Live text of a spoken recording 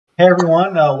Hey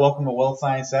everyone, welcome to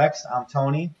WealthScienceX. I'm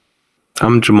Tony.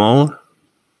 I'm Jamal.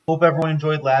 Hope everyone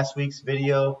enjoyed last week's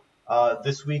video.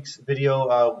 This week's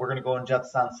video, we're going to go in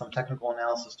depth on some technical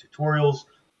analysis tutorials.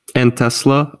 And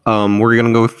Tesla, we're going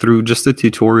to go through just a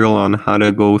tutorial on how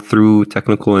to go through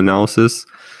technical analysis,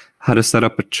 how to set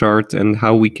up a chart, and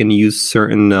how we can use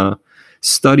certain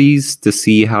studies to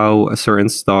see how a certain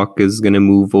stock is going to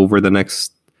move over the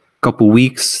next couple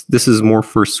weeks. This is more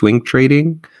for swing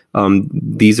trading.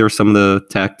 These are some of the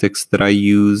tactics that I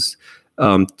use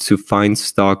to find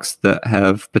stocks that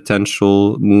have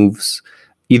potential moves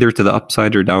either to the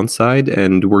upside or downside.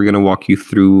 And we're going to walk you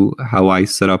through how I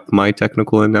set up my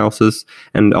technical analysis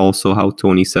and also how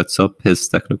Tony sets up his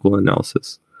technical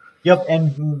analysis. Yep,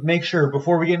 and make sure,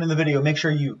 before we get into the video, make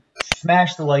sure you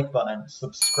smash the like button,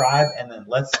 subscribe, and then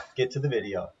let's get to the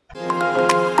video.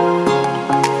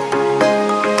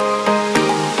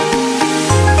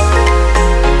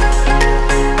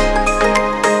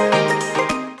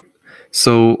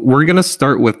 So we're going to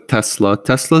start with Tesla.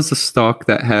 Tesla is a stock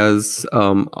that has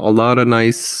a lot of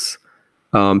nice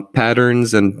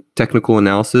patterns and technical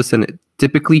analysis, and it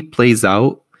typically plays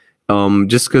out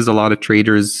just because a lot of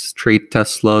traders trade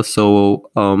Tesla. So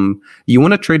you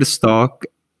want to trade a stock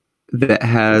that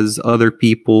has other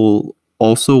people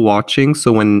also watching.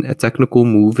 So when a technical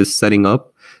move is setting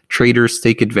up, traders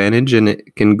take advantage and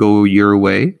it can go your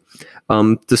way.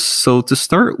 So to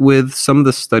start with some of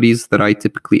the studies that I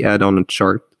typically add on a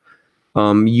chart,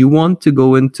 you want to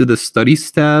go into the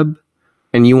Studies tab,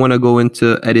 and you want to go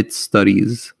into Edit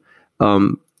Studies.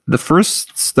 The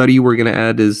first study we're going to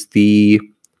add is the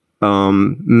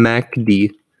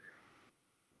MACD.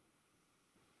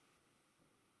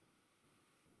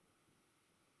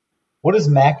 What does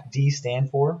MACD stand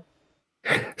for?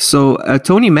 So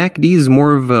Tony, MACD is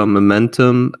more of a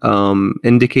momentum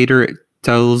indicator. It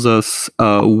tells us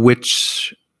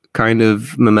which kind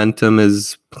of momentum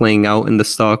is playing out in the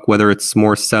stock, whether it's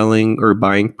more selling or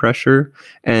buying pressure.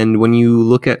 And when you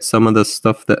look at some of the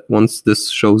stuff that once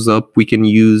this shows up, we can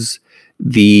use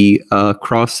the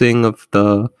crossing of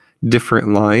the different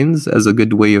lines as a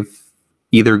good way of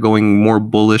either going more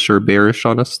bullish or bearish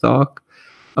on a stock.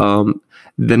 The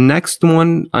next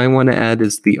one I want to add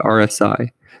is the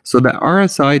RSI. So the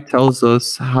RSI tells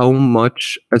us how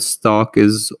much a stock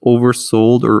is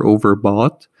oversold or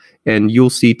overbought. And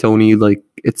you'll see, Tony, like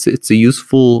it's a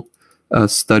useful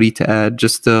study to add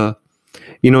just to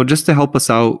help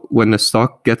us out when a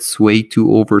stock gets way too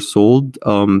oversold.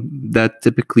 That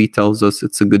typically tells us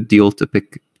it's a good deal to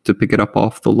pick it up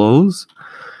off the lows.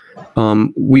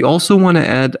 We also want to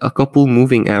add a couple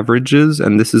moving averages,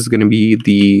 and this is going to be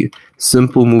the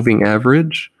simple moving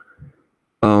average.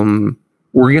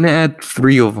 We're going to add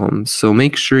 3 of them, so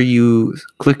make sure you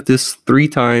click this 3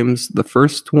 times. The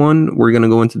first one, we're going to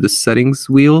go into the settings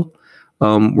wheel.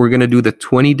 We're going to do the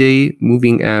 20-day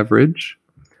moving average.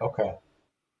 Okay.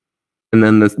 And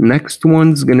then the next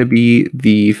one's going to be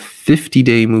the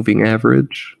 50-day moving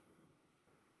average.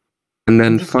 And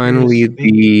then finally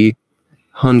the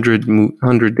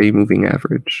 100-day moving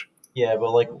average. Yeah,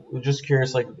 but like, we're just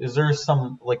curious, like, is there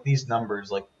some, like, these numbers,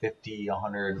 like 50,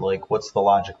 100, like, what's the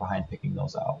logic behind picking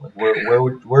those out? Like,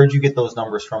 where'd you get those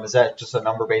numbers from? Is that just a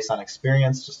number based on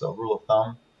experience, just a rule of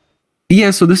thumb?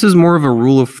 Yeah, so this is more of a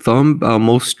rule of thumb.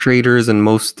 Most traders and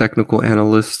most technical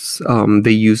analysts,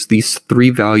 they use these 3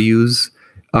 values.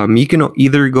 You can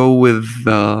either go with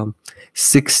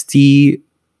 60,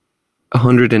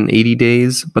 180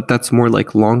 days, but that's more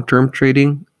like long-term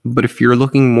trading. But if you're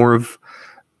looking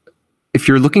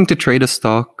to trade a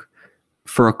stock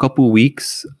for a couple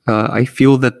weeks, I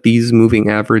feel that these moving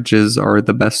averages are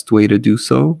the best way to do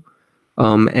so.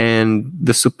 And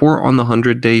the support on the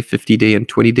 100-day, 50-day, and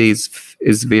 20 days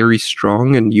is very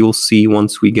strong, and you'll see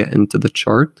once we get into the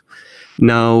chart.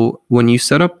 Now, when you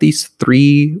set up these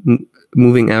 3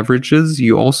 moving averages,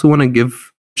 you also want to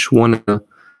give each one a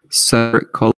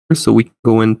separate color. So we can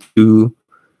go into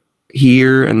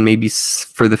here, and maybe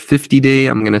for the 50-day,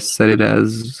 I'm going to set it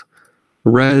as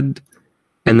red,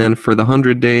 and then for the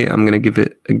 100-day, I'm going to give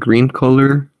it a green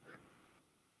color.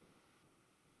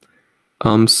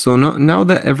 So now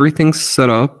that everything's set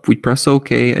up, we press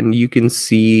OK, and you can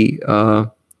see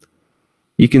how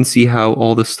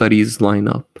all the studies line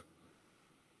up.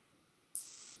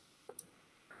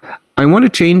 I want to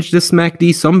change this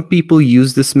MACD. Some people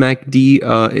use this MACD.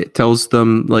 It tells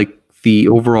them like the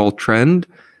overall trend.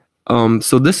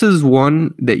 So this is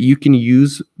one that you can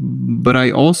use, but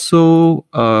I also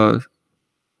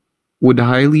would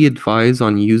highly advise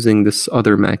on using this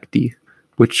other MACD,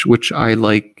 which I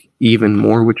like even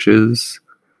more, which is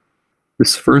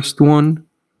this first one.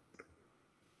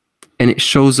 And it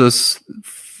shows us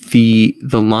the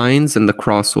lines and the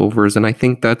crossovers, and I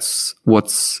think that's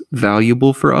what's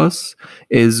valuable for us.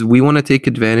 Is we want to take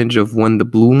advantage of when the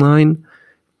blue line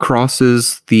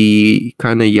crosses the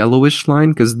kind of yellowish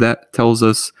line, because that tells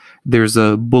us there's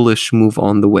a bullish move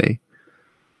on the way.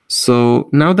 So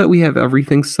now that we have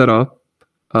everything set up,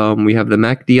 we have the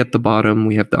MACD at the bottom,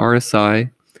 we have the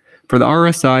RSI. For the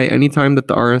RSI, anytime that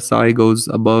the RSI goes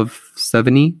above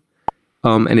 70,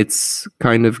 and it's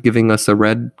kind of giving us a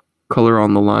red color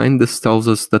on the line, this tells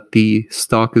us that the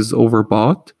stock is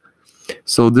overbought.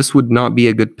 So this would not be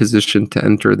a good position to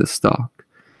enter the stock.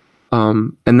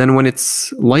 And then when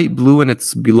it's light blue and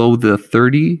it's below the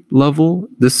 30 level,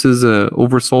 this is a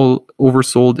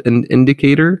oversold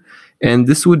indicator, and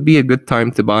this would be a good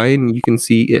time to buy. And you can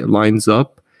see it lines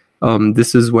up.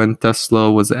 This is when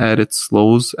Tesla was at its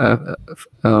lows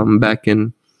back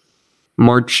in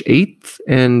March 8th,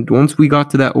 and once we got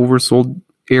to that oversold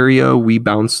area, we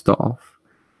bounced off.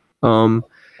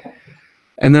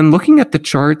 And then looking at the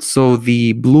chart, so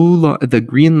the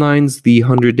green line's the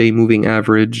 100-day moving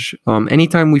average.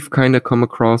 Anytime we've kind of come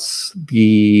across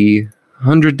the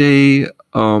 100-day,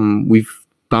 we've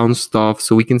bounced off.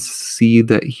 So we can see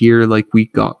that here, like we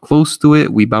got close to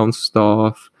it, we bounced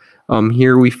off.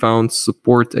 Here we found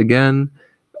support again,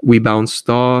 we bounced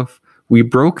off. We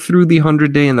broke through the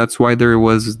 100-day, and that's why there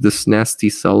was this nasty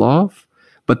sell-off.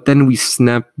 But then we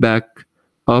snapped back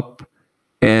up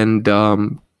and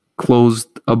closed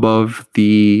above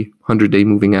the 100-day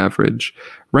moving average.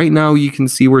 Right now, you can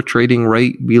see we're trading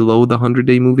right below the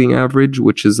 100-day moving average,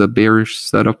 which is a bearish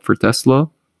setup for Tesla.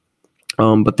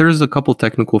 But there's a couple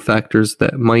technical factors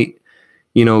that might,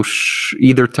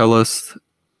 either tell us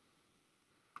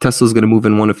Tesla's going to move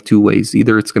in one of two ways.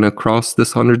 Either it's going to cross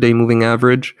this 100-day moving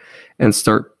average and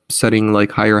start setting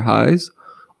like higher highs,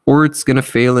 or it's going to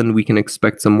fail and we can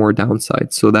expect some more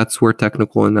downside. So that's where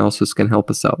technical analysis can help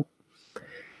us out.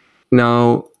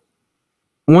 Now,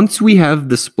 once we have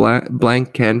this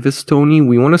blank canvas, Tony,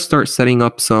 we want to start setting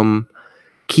up some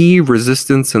key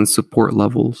resistance and support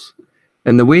levels.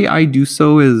 And the way I do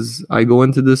so is I go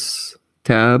into this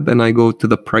tab and I go to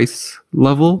the price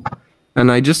level, and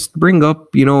I just bring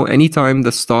up, anytime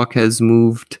the stock has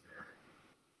moved,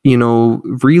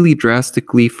 really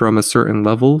drastically from a certain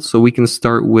level. So we can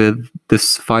start with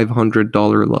this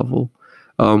 $500 level.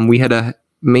 We had a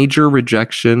major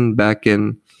rejection back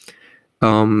in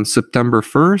September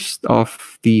 1st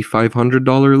off the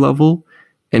 $500 level,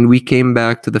 and we came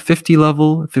back to the 50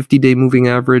 level, 50-day moving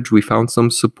average. We found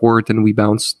some support and we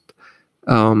bounced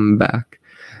back.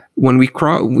 When we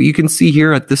you can see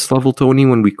here at this level, Tony,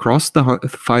 when we crossed the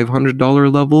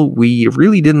 $500 level, we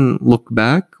really didn't look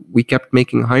back. We kept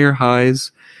making higher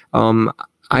highs.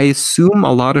 I assume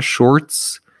a lot of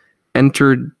shorts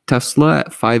entered Tesla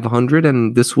at 500,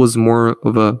 and this was more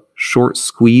of a short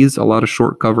squeeze, a lot of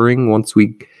short covering once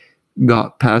we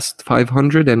got past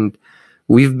 500, and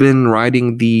we've been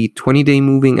riding the 20-day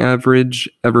moving average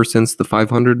ever since the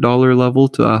 $500 level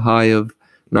to a high of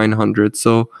 900.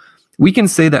 So we can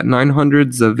say that 900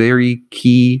 is a very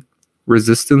key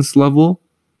resistance level,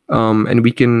 and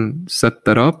we can set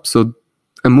that up. So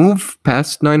a move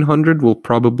past 900 will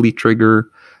probably trigger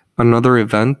another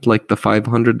event like the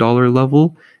 $500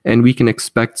 level, and we can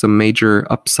expect some major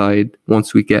upside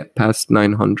once we get past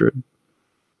 900.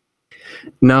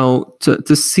 Now,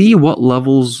 to see what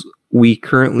levels we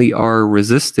currently are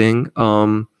resisting,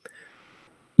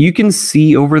 you can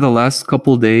see over the last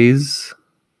couple days,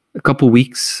 a couple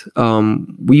weeks,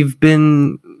 we've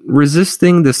been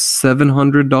resisting the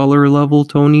 $700 level,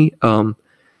 Tony.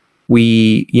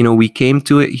 We came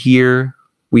to it here,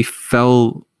 we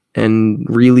fell and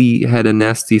really had a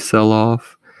nasty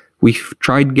sell-off. We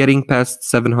tried getting past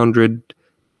 700.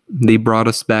 They brought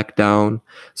us back down.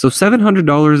 So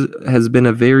 $700 has been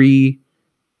a very,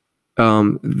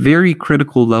 very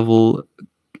critical level.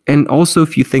 And also,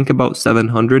 if you think about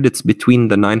 700, it's between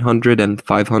the 900 and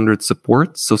 500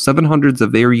 support. So 700 is a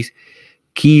very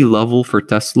key level for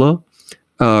Tesla.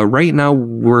 Right now,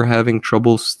 we're having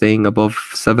trouble staying above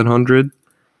 700.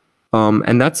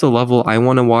 And that's a level I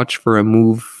want to watch for a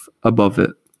move above it.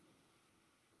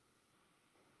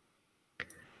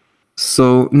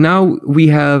 So now we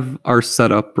have our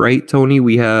setup, right, Tony?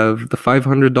 We have the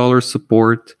 $500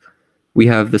 support. We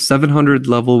have the 700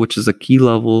 level, which is a key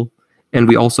level. And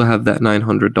we also have that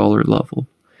 $900 level.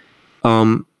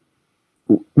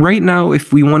 Right now,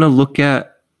 if we want to look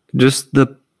at just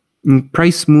the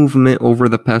price movement over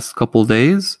the past couple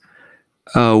days,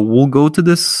 we'll go to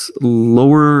this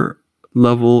lower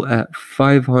level at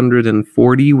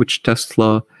 540, which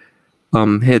Tesla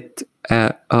hit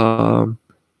at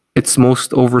its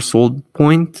most oversold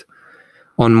point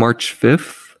on March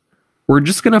 5th. we're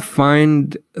just going to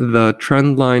find the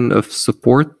trend line of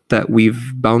support that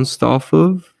we've bounced off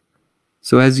of.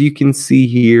 So as you can see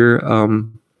here,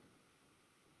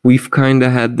 we've kind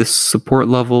of had this support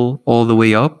level all the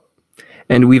way up,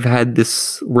 and we've had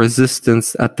this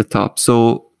resistance at the top.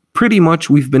 So pretty much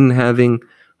we've been having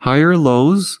higher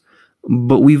lows,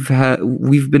 but we've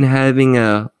been having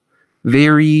a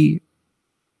very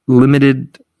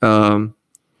limited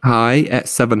high at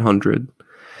 700.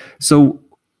 So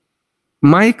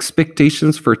my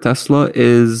expectations for Tesla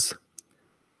is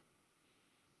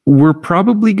we're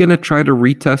probably going to try to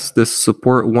retest this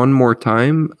support one more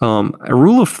time. A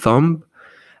rule of thumb,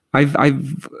 I've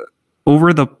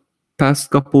over the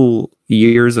past couple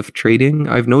years of trading,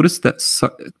 I've noticed that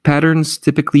patterns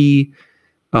typically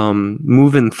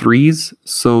move in threes.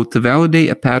 So to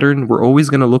validate a pattern, we're always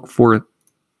going to look for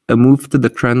a move to the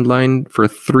trend line for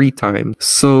 3 times.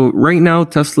 So right now,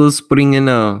 Tesla's putting in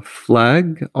a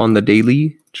flag on the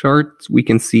daily chart. We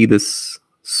can see this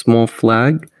small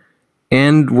flag,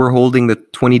 and we're holding the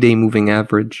 20-day moving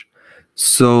average.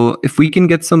 So if we can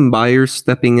get some buyers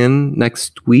stepping in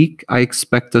next week, I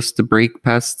expect us to break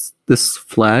past this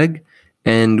flag,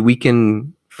 and we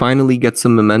can finally get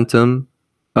some momentum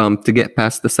to get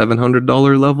past the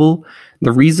 $700 level.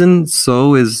 The reason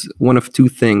so is one of 2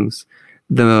 things.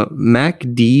 The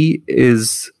MACD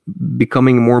is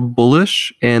becoming more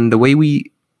bullish, and the way we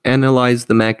analyze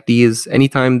the MACD is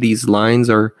anytime these lines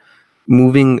are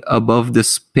moving above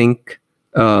this pink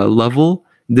level,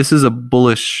 this is a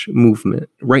bullish movement.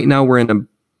 Right now we're in a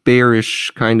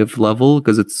bearish kind of level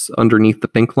because it's underneath the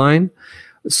pink line.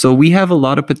 So we have a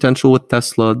lot of potential with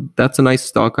Tesla. That's a nice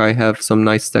stock I have some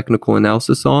nice technical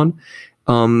analysis on.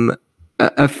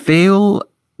 A fail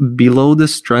below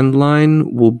this trend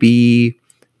line will be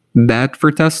bad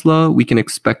for Tesla. We can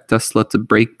expect Tesla to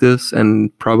break this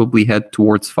and probably head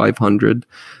towards 500.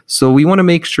 So we want to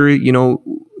make sure,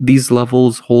 these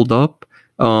levels hold up.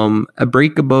 A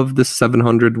break above the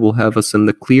 700 will have us in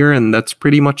the clear, and that's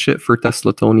pretty much it for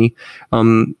Tesla, Tony.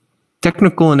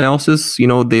 Technical analysis,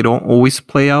 they don't always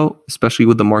play out, especially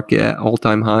with the market at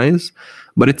all-time highs,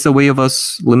 but it's a way of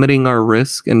us limiting our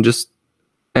risk and just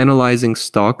analyzing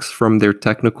stocks from their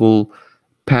technical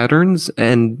patterns,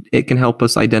 and it can help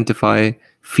us identify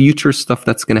future stuff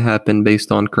that's going to happen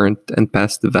based on current and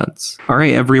past events. All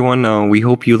right, everyone, we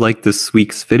hope you liked this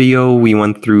week's video. We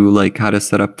went through how to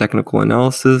set up technical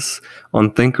analysis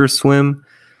on Thinkorswim,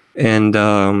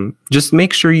 and just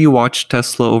make sure you watch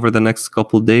Tesla over the next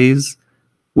couple days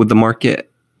with the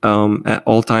market at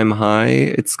all-time high.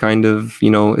 It's kind of,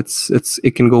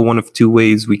 it can go one of 2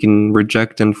 ways. We can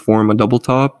reject and form a double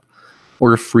top,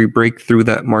 or if we break through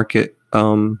that market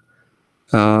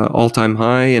all-time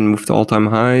high and move to all-time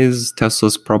highs,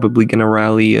 Tesla's probably going to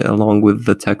rally along with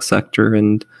the tech sector.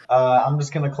 And I'm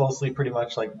just going to closely pretty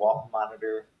much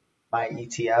monitor my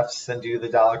ETFs and do the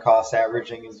dollar cost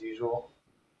averaging as usual.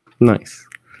 Nice.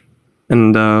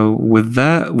 And with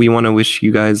that, we want to wish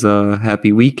you guys a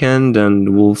happy weekend,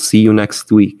 and we'll see you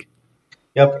next week.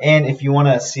 Yep, and if you want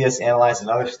to see us analyze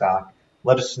another stock,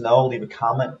 let us know, leave a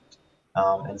comment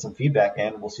and some feedback,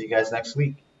 and we'll see you guys next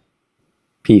week.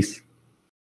 Peace.